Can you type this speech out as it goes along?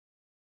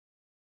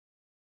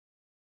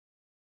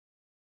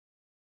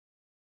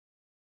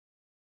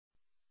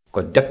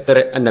ko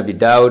deftere annabi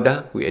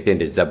Daawuda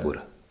wi'etende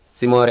Zabura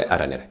simore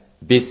aranere.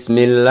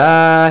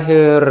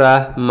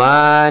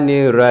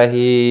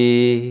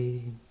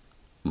 Bismillahirrahmanirrahim.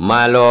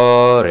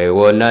 Malore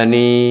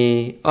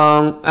wonani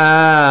on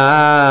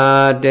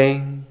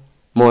aden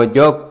mo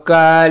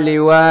jokkali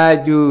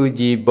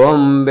wajuji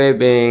bombe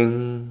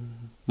ben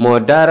mo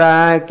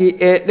daraki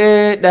e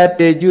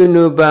ɗeɗate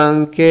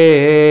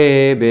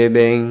junubankebe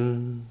ben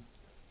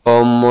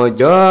on mo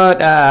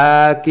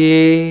joɗaki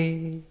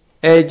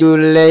e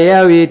julle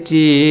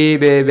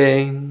yawitiɓe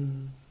ben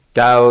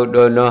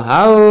tawɗo no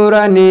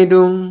hawrani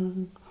ɗum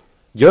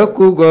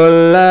jokkugol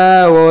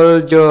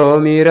laawol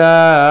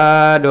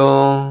jomiraɗo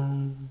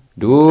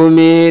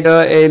duumiɗo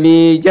e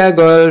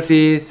miijagol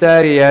fi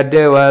sariya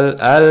dewal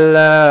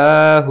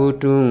Allahu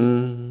tun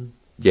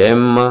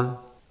jemma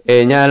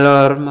e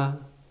nyalorma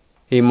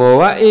himo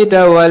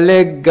wa'itawa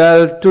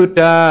leggal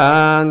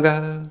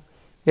tutangal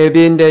e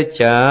binde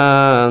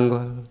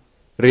cangol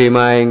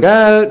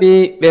rimaygal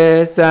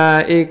ɓiɓɓe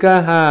sa'ika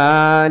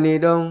hani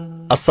ɗon.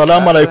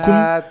 Assalamu alaikum.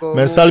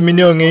 Men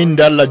salmini on e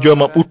inde Allah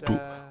joma ɓuttu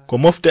ko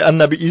mofte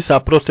annabi Iisaa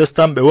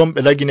protestant ɓe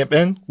wonɓe lagine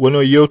ɓen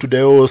wono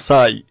yewtude o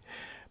sa'i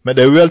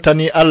meɗe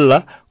weltani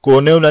Allah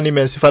ko newnani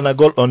men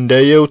sifanagol on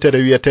nde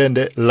yewtere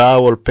wiyetende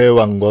laawol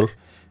pewangol.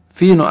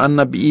 Fiino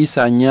annabi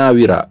Iisaa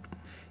Nyaawiraa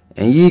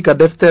en yi ka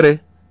deftere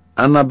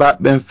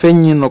annabaɓen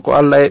feññino ko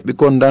Allah eɓɓi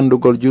kon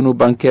dandugol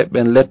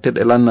junubankeɓen lette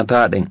ɗe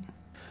lannataɗen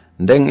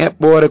nden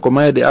eɓɓore ko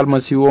mayde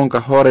almasihu on ka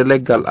hoore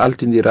leggal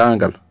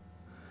altidiraangal.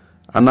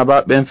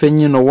 Annabaɓen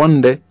feññino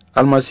wonde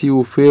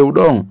almasihu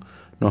fewɗon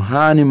no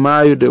haani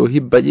maayude o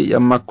hibba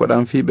ƴiƴam makko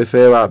ɗan fiiɓe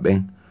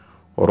feewaɓen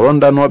o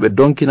rondanoɓe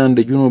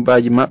donkinande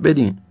junubaji maɓɓe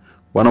ɗin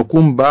wano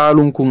kun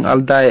baalum kun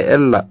alda e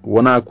ella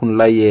wona kun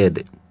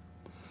layyeede.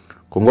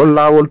 Ko ngol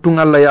laawol tun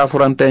Allah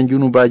yafuranta en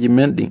junubaji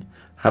men ɗin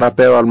hara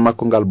peewal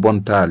makko ngal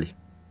bontaali.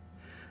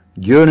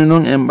 Joni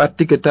non en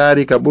ɓattike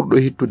taarika ɓurɗo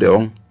hittude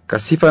on ka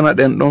sifana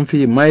ɗen ɗon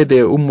fii mayde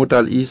e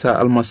ummutal Iisaa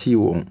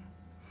almasihu on.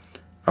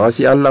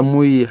 Awasi Allah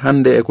muyi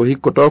hande e ko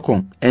hikkoto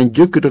kon en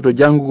jokkitoto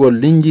jangugol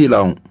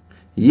linjiila on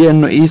yi'en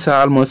no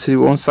Iisaa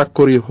almasihu on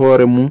sakkori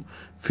hoore mum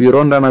fi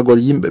rondanagol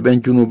yimɓe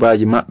ɓen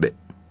junubaji maɓɓe.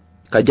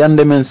 Ka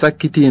jande men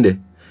sakkitinde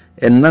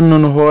en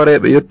nannono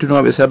hooreɓe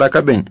yottinoɓe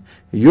sadaka ɓen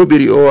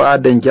yoɓiri o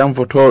aaden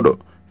janfotoɗo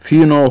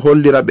fiino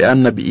hollira ɓe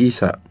annabi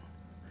Iisaa.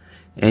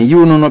 En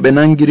yiwno no ɓe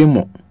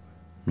nangirimo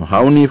no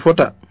hawni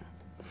fota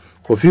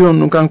ko fiyon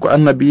ɗum kanko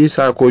annabi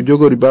Iisaa ko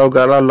jogori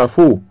bawgal Allah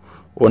fuu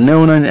o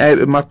newnani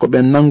ayɓe makko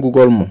ɓen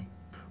nangugol mo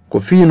ko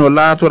fiino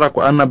laatora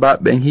ko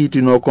annabaɓen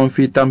hiitino kon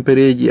fi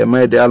tampereji e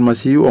mayde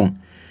almasihu on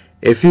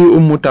e fi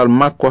ummutal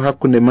makko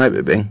hakkunde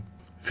mayɓe ɓen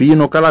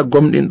fiino kala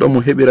gomɗinɗo mo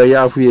heɓira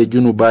yaafuye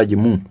junubaji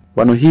mum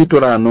wano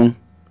hiitora non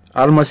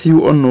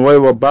almasihu on no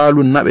waywa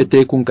baalu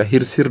naɓetekun ka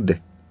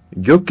hirsirde.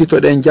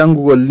 Jokkitoɗen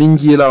jangugol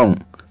linjiila on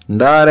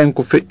ndaaren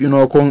ko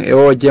feƴƴuno kon e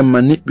o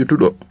jemma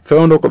niɓɓituɗo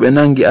fewndo ko ɓe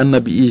nangi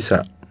annabi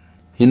Iisaa.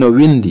 Hino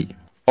windi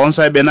on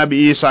say ɓe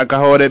nabi Iisaa ka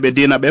hooreɓe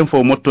diina ɓen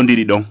fof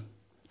mottondiri ɗon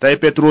tawi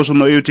Petrus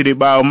no iwtiri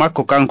ɓaawo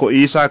makko kanko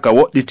Iisaa ka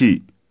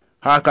woɗɗiti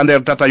haa ka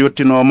nder tata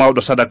yottino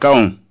mawɗo sadaka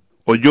on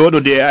o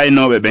jooɗodi e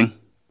aynooɓe ɓen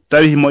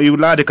tawi himo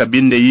iwlaade ka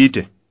binde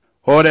yiite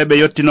hooreɓe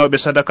yottinoɓe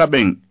sadaka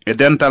ɓen e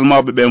dental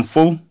mawɓe ɓen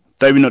fof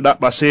tawi no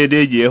ɗaɓɓa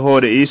seedeji e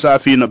hoore Iisaa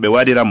fiino ɓe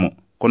waɗiramo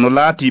kono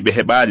laati ɓe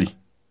heɓaali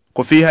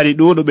ko fii hari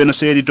ɗuuɗuɓe no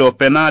seedito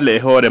penaale e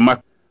hoore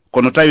makko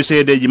kono tawi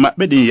seedeji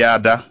maɓɓe ɗin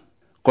yaada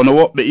kono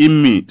woɓɓe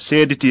immi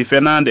seediti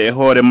fenaande e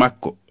hoore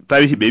makko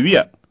tawi hiɓe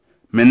wi'a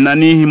min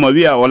nani himo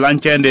wi'a o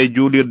lancende e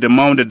juulirde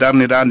mawnde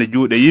darniraande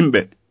juuɗe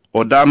yimɓe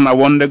o darna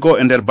wonde go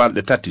e nder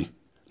balɗe 3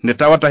 nde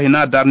tawata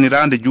hina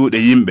darniraande juuɗe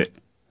yimɓe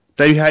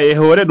tawi hay e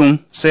hoore ɗum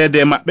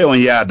seede maɓɓe on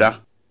yaada.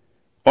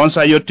 On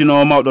sa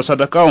yottinowo mawɗo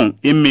sadaka on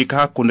immi ka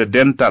hakkunde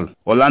dental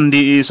o landi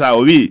Iisaa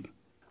o wi'i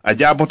a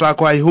jaabota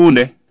ko hay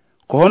huunde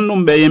ko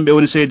honɗum ɓe yimɓe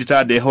woni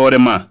seeditaade e hoore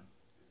ma.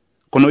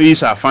 Kono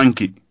Iisaa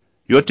fanki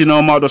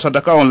yottinowo mawɗo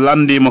sadaka on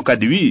landimo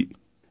kadi wi'i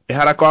e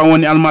hara ko an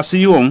woni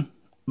almasihu on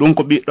ɗum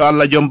ko ɓiɗɗo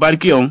Allah jom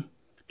barki on.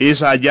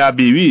 Iisaa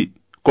jaabi wi'i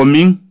ko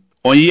min.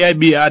 On yiyay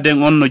ɓi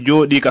aaden on no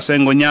jooɗi ka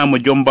sengo nyaamo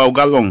jom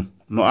bawgal on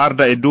no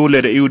arda e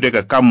duulere iwde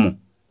ka kammu.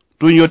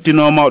 Tun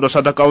yottinowo mawɗo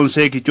sadaka on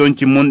seeki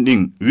coñci mun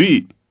ɗin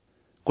wi'i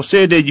ko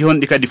seedeji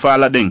honɗi kadi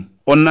faala ɗen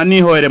on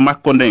nani hoyre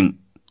makko nden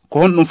ko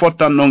honɗum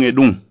fottan ɗon e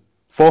ɗum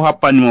fof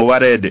happanimo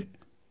wareede.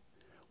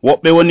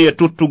 Woɓɓe woni e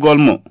tuttugol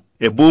mo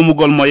e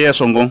buumugol mo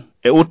yeeso ngon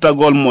e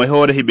uttagol mo e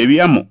hoore hiɓe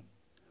wi'amo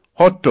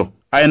hotto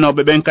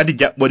aynooɓe ɓen kadi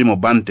jaɓɓori mo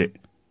bante.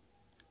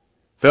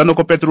 Fewno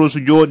ko Petrus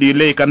jooɗi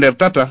ley ka nder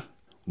tata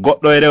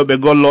goɗɗo e rewɓe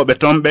gollooɓe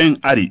ton ɓen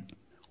ari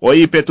o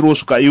yi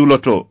Petrus ka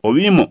iwloto o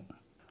wi'imo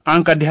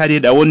an kadi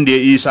hariiɗa wondi e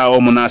Iisaa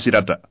o mo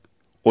naasirata.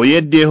 O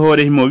yeddi e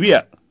hoore himo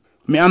wi'a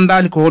mi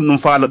andaali ko honɗum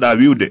faaloɗa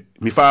wiwde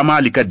mi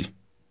faamaali kadi.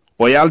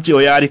 O yalti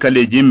o yaari ka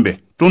ley jimbe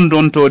tun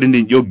dontoori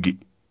ndin ƴoggi.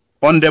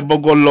 On debbo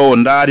gollowo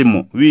ndaari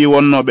mo wi'i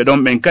wonnooɓe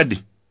ɗon ɓen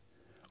kadi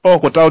o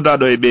ko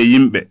tawdaɗo e ɓe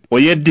yimɓe. O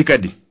yeddi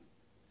kadi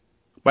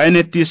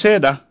ɓaynetti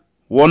seeɗa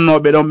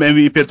wonnooɓe ɗon ɓen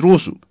wi'i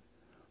Petrusu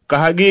ka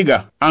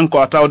haqiiqa an ko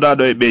a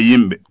tawdaɗo e ɓe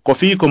yimɓe ko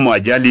fii ko mo a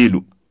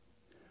jaliilu.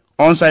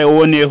 on say o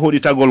woni e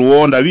hoɗitagol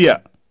wonda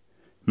wi'a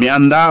mi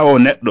anda o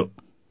neɗɗo.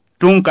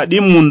 Tun ka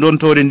ɗimmun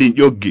dontore ndin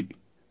ƴoggi.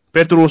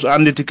 Petrus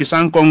anditi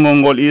kisankongol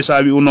ngol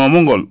Iisaa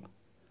wi'unomo ngol.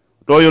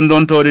 ɗo yon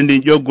dontore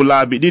ndin ƴoggu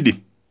laabi ɗiɗi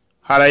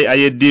haray a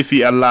yeddi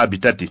fi an laabi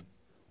tati.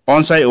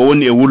 On say o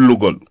woni e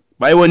wullugol.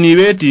 ɓay woni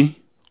weeti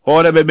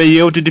hooreɓe ɓe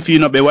yewtidi fi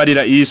no ɓe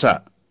waɗira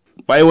Iisaa.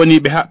 ɓay woni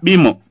ɓe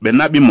haɓɓimo ɓe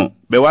naɓimo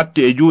ɓe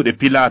watti e juuɗe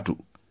Pilatu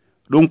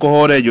ɗum ko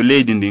hoorejo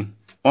leydi ndin.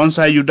 On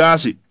say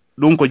Yudasi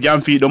ɗum ko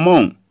jamfiiɗo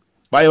mon.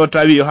 ɓay o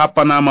tawi o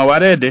happanama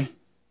wareede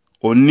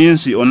o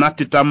ninsi o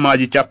natti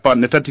tammaji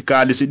 30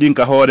 kaalisi ɗin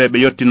ka hooreɓe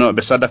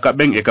yottinoɓe sadaka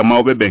ɓen e ka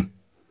mawɓe ɓen.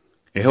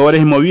 E hoore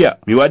himo wi'a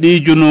mi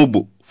waɗi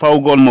junubu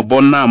fawgol mo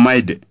bonna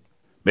mayde.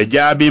 ɓe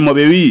jaabimo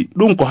ɓe wi'i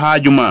ɗum ko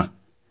haaju ma.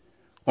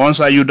 On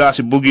say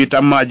Yudasi bugi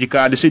tammaji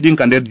kaalisi ɗin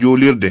ka nder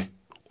juulirde.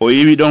 O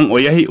iwi ɗon o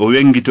yahi o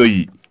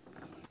wengitoyi.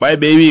 ɓay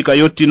ɓe wi ka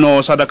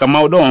yottinowo sadaka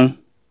mawɗo on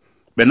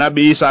ɓe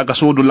naɓi Iisaa ka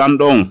suudu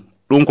lamɗo on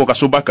ɗum ko ka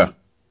subaka.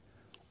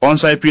 On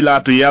say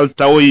Pilatu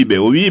yaltawoyiɓe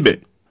o wiɓe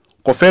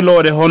ko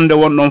felore honde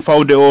wonɗon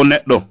fawde o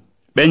neɗɗo.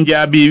 ɓen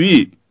jaabi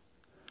wi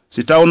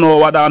si tawno o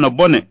waɗano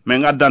bone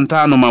min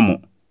addantano mamo.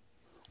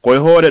 koye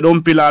hoore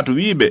ɗon Pilatu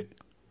wiɓe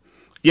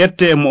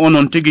ƴette mo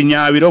onon tigi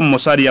ñaawiron mo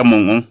sariya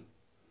mon on.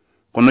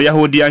 kono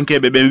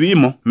yahudiyankeɓe ɓen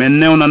wimo min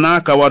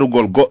newnanaka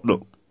warugol goɗɗo.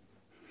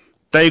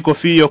 tawi ko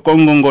fiyo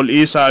kongol ngol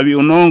Iisaa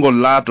wi'unongol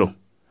laato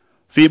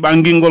fi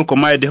ɓangingol ko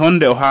mayde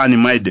honde o haani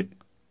mayde.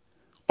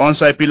 On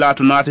say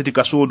Pilatu naatiti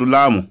ka suudu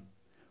laamu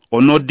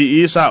o noddi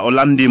Iisaa o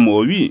landimo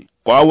o wi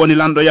ko an woni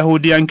lanɗo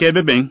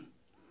yahudiyankeɓe ɓen?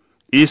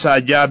 Iisaa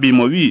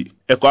jaabimo wi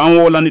e ko an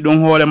wolani ɗum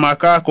hoore ma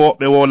ka ko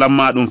woɓɓe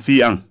wolanma ɗum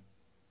fi an.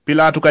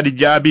 Pilatu kadi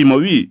jaabimo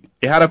wi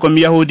e hara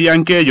komi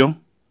yahudiyankejo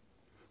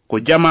ko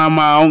jama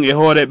ma on e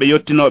hooreɓe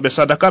yottinoɓe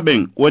sadaka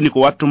ɓen woni ko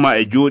wattuma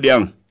e juuɗe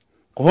an.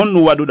 ko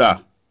honɗum waɗuɗa?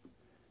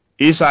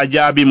 Iisaa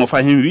jaabimo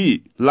fahim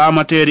wi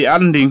laamateri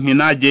andin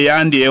hina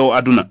jeyandi e o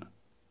aduna.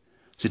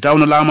 si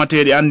tawno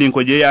laamateri andin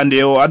ko jeyandi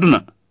e o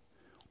aduna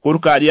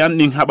kurkaaɗi an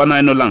ɗin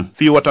haɓanayno lan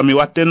fi wata mi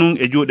watte nun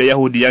e juuɗe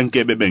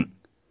yahudiyankeɓe ɓen.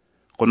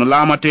 kono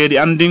laamateri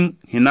andin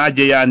hina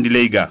jeyandi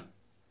leyga.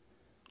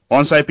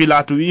 On say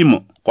Pilatu wi'imo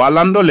ko a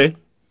lanɗole?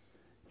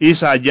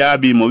 Iisaa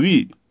jaabimo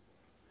wi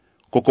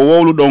koko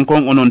wowluɗon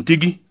kon onon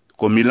tigi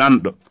ko mi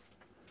lanɗo.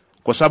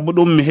 ko sabbu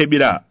ɗum mi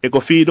heɓira e ko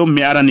fi ɗum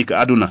mi arani ka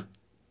aduna.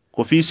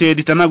 ko fi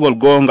seeditanagol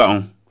goonga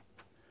on.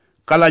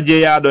 kala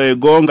jeyaɗo e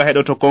goonga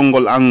heɗoto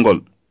konngol angol.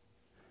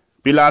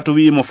 Pilatu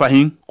wi'imo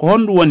fahin ko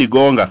honɗum woni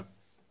goonga?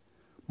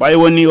 ɓay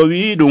woni o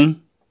wi'i ɗum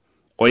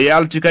o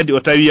yalti kadi o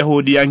tawi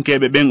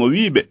yahudiyankeɓe ɓen o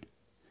wiɓe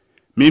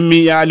min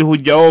mi yaali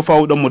hujja o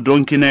fawɗo mo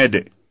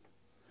donkinede.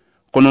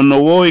 kono no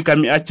wowi kam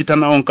mi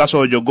accitana on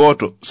kasojo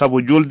gooto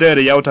sabu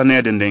juldere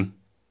yawtanede nden.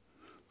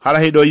 hara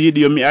hiɗo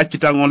yiɗi yo mi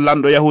accitan on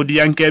lanɗo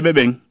yahudiyankeɓe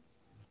ɓen.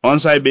 On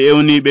say ɓe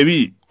ewniɓe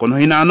wi kono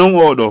hina non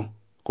oɗo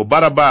ko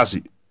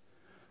Barabasi.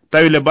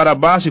 tawi le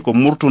Barabasi ko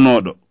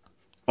murtunoɗo.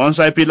 On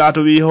say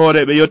Pilatu wi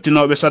hooreɓe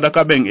yottinoɓe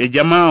sadaka ɓen e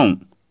jama on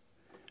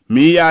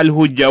mi yaali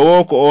hujja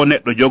wo ko o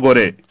neɗɗo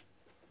jogore.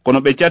 kono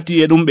ɓe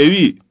catti e ɗum ɓe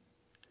wi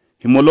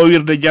himo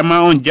lowirde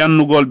jama on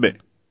jannugol ɓe.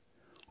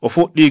 o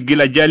fuɗɗi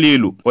gila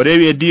Jalilu o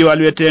rewi e diwal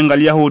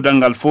wi'etengal Yahuda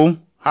ngal fuu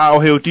ha o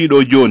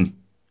hewtiɗo joni.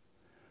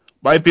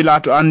 ɓay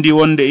Pilatu andi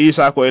wonde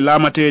Iisaa ko e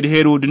laamateri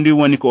Herodu ndi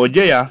woni ko o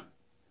jeya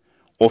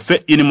o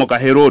feƴƴinimo ka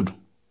Herodu.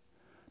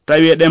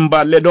 tawi e ɗen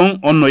balɗe ɗon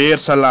on no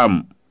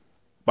Yerusalem.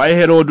 ɓay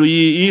Herodu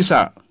yi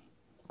Iisaa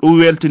ɗum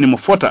weltinimo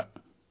fota.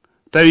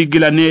 tawi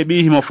gila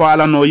neeɓi himo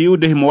faalano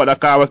yiwde himo waɗa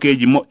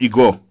kawakeji moƴƴi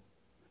goo.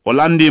 o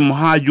landimo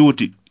ha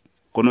juuti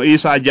kono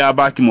Iisaa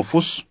jaabaki mo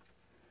fus.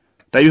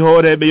 tawi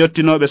hooreɓe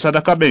yottinoɓe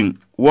sadaka ɓen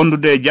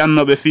wondude e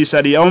jannoɓe fi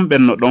sariya on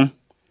ɓenno ɗon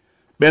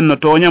ɓenno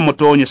toñamo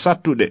tooñe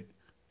sattuɗe.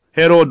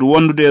 Herodu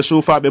wondude e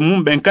suufaɓe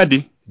mum ɓen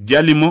kadi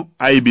jalimo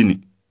aybini.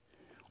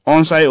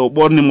 on say o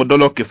ɓornimo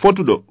dolokke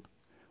fotuɗo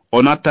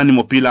o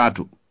nattanimo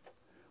Pilatu.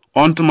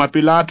 on tuma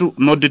Pilatu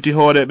nodditi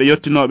hooreɓe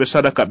yottinoɓe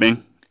sadaka ɓen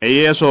e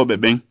yeesoɓe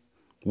ɓen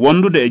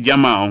wondude e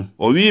jama on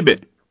o wiɓe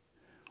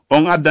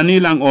on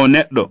addanilan o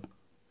neɗɗo.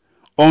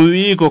 on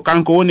wi'i ko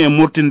kanko woni e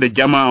murtinde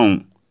jama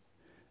on.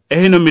 e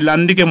hino mi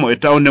landike mo e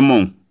tawnde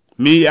mon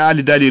mi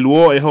yaali dalil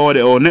wo e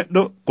hoore o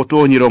neɗɗo ko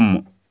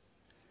toñironmo.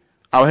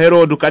 aw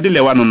Herodu kadi le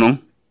wano non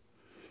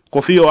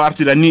ko fi o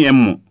artirani en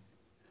mo.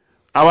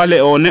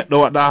 awale o neɗɗo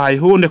waɗa hay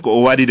hunde ko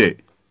o waɗire.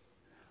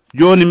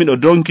 joni miɗo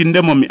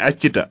donkindemo mi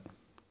accita.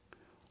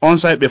 on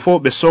say ɓe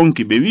fof ɓe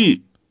sonki ɓe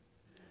wi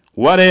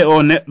ware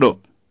o neɗɗo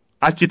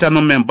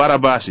accitano men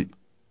Barabasi.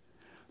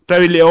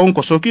 tawi le on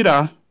ko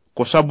sokira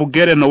ko sabu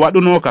gere no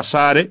waɗuno ka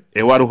saare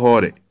e waru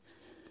hoore.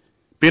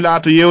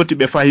 Pilatu yewti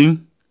ɓe fahin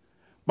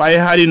ɓay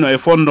harino e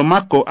fondo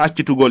makko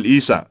accitugol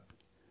Iisaa.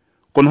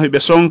 kono hiɓe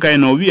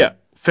sonkayno wi'a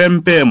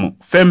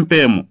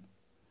fempemo.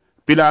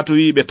 Pilatu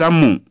wiɓe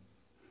tammum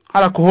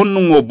hara ko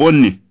honɗum o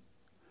bonni.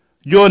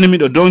 joni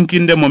miɗo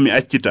donkindemo mi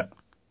accita.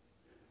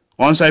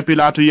 on say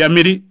Pilatu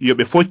yamiri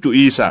yoɓe foccu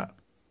Iisaa.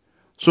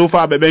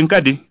 suufaɓe ɓen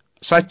kadi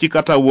sacci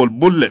katawol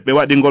bulle ɓe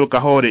waɗingol ka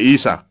hoore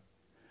Iisaa.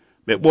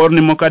 ɓe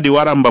ɓornimo kadi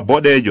waramba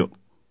boɗejo.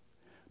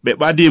 ɓe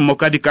ɓadimo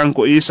kadi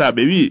kanko Iisaa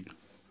ɓe wi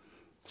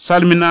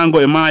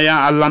salminango e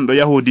maya allanɗo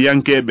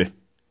yahudiyankeɓe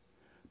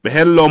ɓe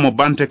hellomo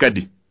bante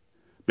kadi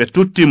ɓe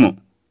tuttimo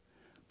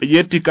ɓe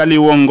ƴetti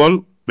kaliwol ngol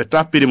ɓe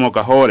tappirimo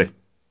ka hoore.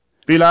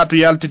 Pilatu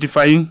yaltiti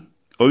fayin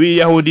o wi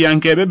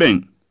yahudiyankeɓe ɓen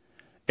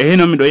e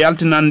hino miɗo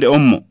yaltinande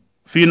on mo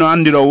fiino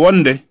andiro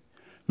wonde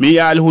mi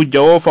yaali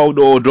hujja o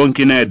fawɗo o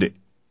donkinede.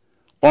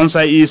 On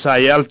say Iisaa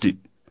yalti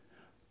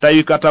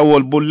tawi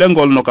katawol bulle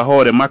ngol no ka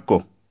hoore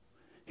makko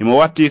himo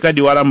watti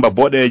kadi waramba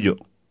boɗeejo.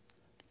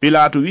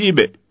 Pilatu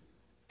wi'iɓe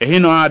e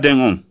hino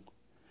aaden on.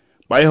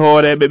 ɓay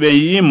hooreɓe ɓen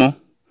yi'imo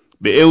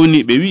ɓe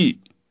ewni ɓe wi'i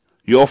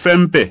yo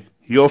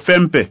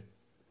fempe.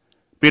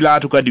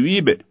 Pilatu kadi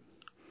wi'iɓe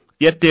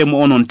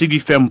ƴettemo onon tigi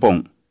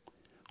fempon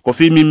ko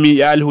fi min mi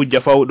yaali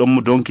hujja fawɗon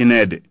mo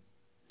donkinede.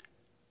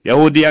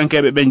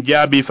 Yahudiyankeɓe ɓen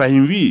jaabi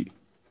fahim wi'i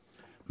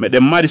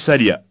meɗen mari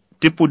sariya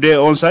tippude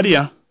on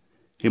sariya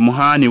himo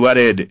haani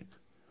wareede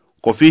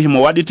ko fi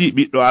himo waɗiti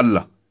ɓiɗɗo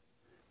Allah.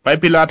 ɓay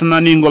Pilatu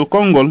naningol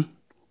konngol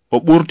o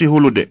ɓurti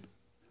hulude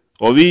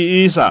o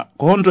wi'i Iisaa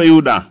ko honto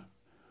iwɗa,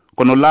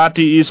 kono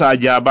laati Iisaa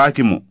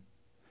jaabaaki mo.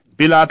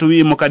 Pilatu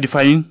wi'imo kadi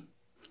fayin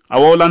a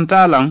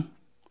wowlantalan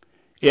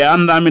e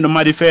anda miɗo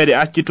mari feere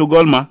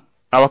accitugol ma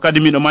awa kadi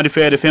miɗo mari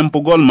feere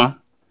fempugol ma.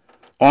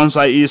 On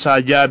say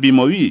Iisaa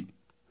jaabimo wi'i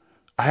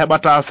a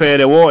heɓata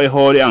feere wo e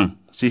hoore an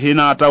si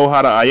hina taw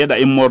hara a yeɗa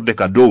immorde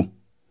ka dow.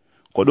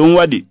 Ko ɗum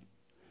waɗi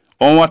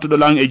on wattuɗo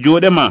lan e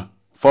juuɗe ma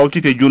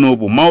fawtike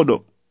junubu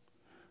mawɗo.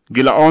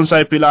 Gila on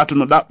say Pilatu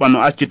no ɗaɓɓa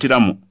no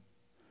accitiramo,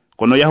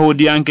 kono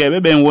yahudiyankeɓe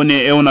ɓen woni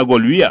e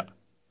ewnagol wi'a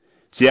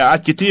si a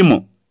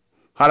accitimo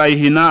haray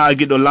hina a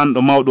giɗo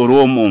lanɗo mawɗo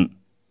Rom on,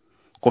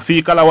 ko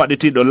fi kala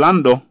waɗitiɗo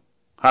lanɗo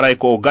haray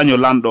ko o gaño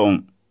lanɗo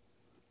on.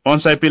 On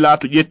say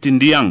Pilatu ƴetti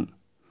ndiyam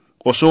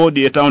o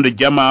sooɗi e tawde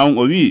jama on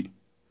o wi'i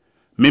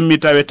min mi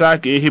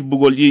tawetaaki e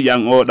hibbugol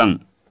ƴiiƴam oɗan,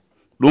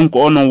 ɗum ko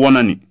onon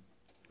wonani.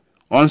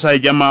 On say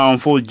jama on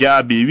fof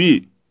jaabi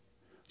wi'i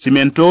si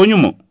men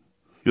toñumo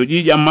yo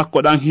ƴiiƴam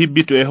makko ɗan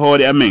hibbito e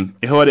hoore amen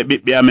e hoore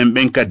ɓiɓɓe amen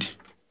ɓen kadi.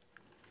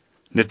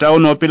 Nde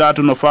tawno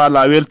Pilatu no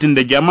faala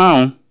weltinde jama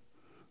on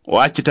o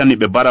accitani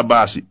ɓe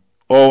Barabasi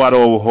o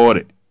warowo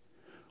hoore,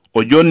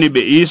 o jonni ɓe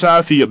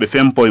Iisaa fiyo ɓe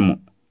fempoymo.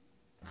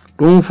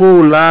 ɗum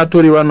fof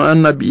laatori wano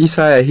annabi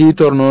Iisaa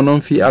hitorno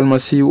non fi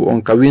almasihu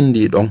on ka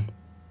windi ɗon.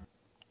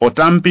 O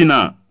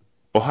tampina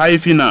o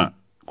hayfina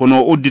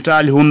kono o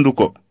udditaali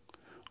hunduko,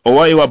 o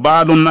wayi wa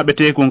baalum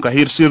naɓetekon ka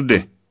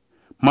hirsirde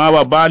ma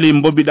wa baali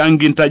mbobi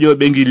ɗangin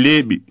taƴoɓe ngi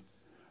leeɓi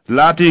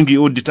laati ngi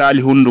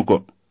udditaali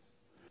hunduko.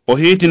 O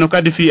hiitino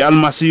kadi fi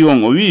almasihu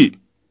on o wi'i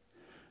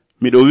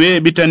miɗo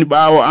weeɓitani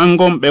ɓaawo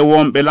angon ɓe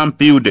wonɓe lam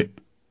piwde,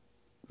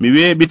 mi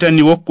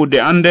weeɓitani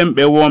wokkude anden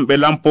ɓe wonɓe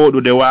lam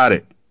pooɗude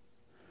waare,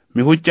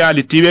 mi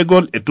huccaali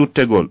tiwegol e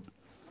tuttegol.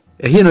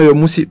 E hino yo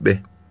musidɓe,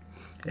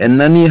 en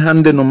nani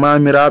hande no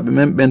maamiraɓe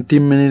men ɓen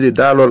timminiri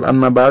daalol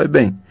annabaɓe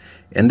ɓen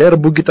e nder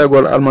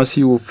bugitagol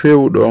almasihu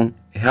fewɗo on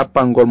e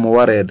happangol mo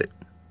wareede.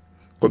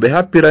 Ko ɓe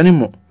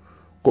happiranimo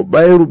ko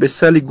ɓayru ɓe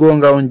sali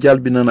goonga on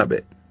jalbinana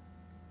ɓe.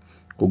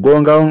 Ko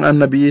goonga on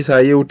annabi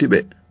Iisaa yewti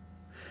ɓe,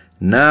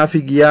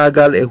 naafigi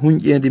yaagal e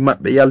hunƴeendi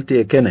maɓɓe yalti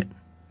e kene.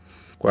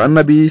 Ko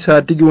annabi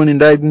Iisaa tigi woni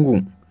ndaygu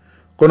ngun,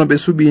 kono ɓe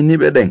suɓii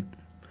niɓe ɗen,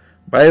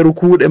 ɓayru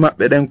kuuɗe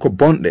maɓɓe ɗen ko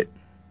bonɗe.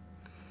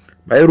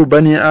 ɓayru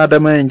bani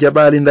adama en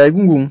jaɓaali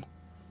ndaygu ngun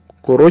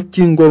ko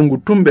roccingol ngu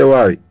tumɓe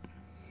waawi.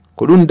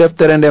 Ko ɗum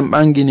deftere nden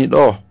ɓangini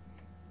ɗo.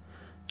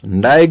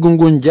 Ndaygu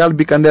ngun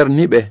jalbi ka nder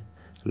niɓe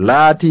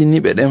laati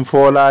niɓe ɗen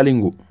foolaali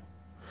ngu.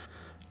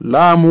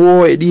 Laamu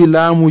wo e ɗi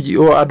laamuji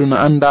o aduna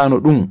andano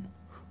ɗum,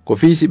 ko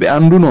fiisi ɓe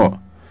anduno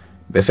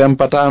ɓe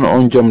fempatano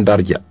on jom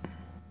darja.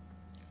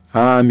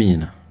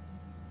 Amina.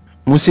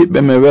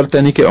 Musidɓe me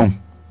weltanike on.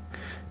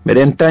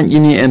 Meɗen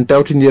tañƴini en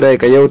tawtindiray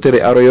ka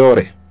yewtere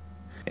aroyore.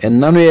 En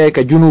nanoyay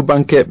ka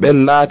junubankeɓe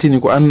laatini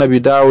ko annabi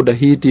Dawuda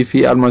hiiti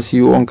fi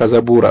almasihu on ka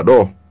zabura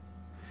ɗo.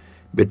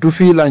 Ɓe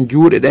tufilan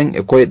juuɗe ɗen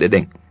e koyɗe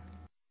ɗen.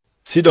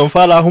 siɗon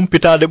faala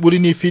humpitaade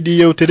ɓurini fiɗi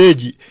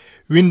yewtereji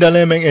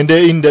windanemen e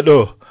nde inde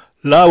ɗo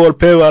laawol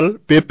peewal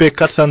BP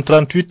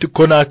 438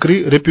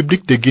 Conakry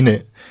République de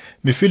Guinée.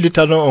 Mi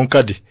fillitano on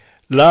kadi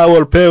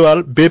laawol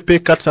peewal BP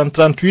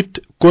 438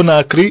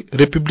 Conakry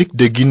République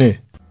de Guinée.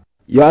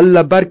 Yo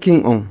Allah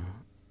barkin on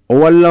o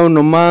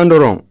wallawno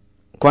maandoron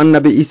ko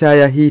annabi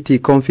Iisaa hiiti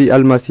kon fi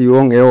almasihu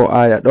on e o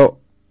aya ɗo.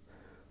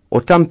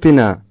 O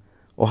tampina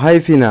o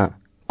hayfina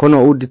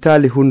kono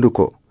udditaali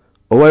hunduko,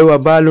 o waywa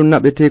baalu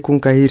naɓetekun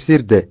ka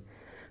hirsirde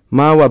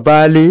ma wa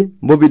baali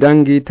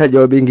mboɓiɗangi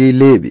taƴoɓe ngi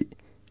leeɓi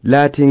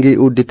laati ngi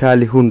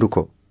udditaali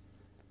hunduko.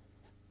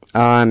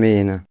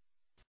 Amina.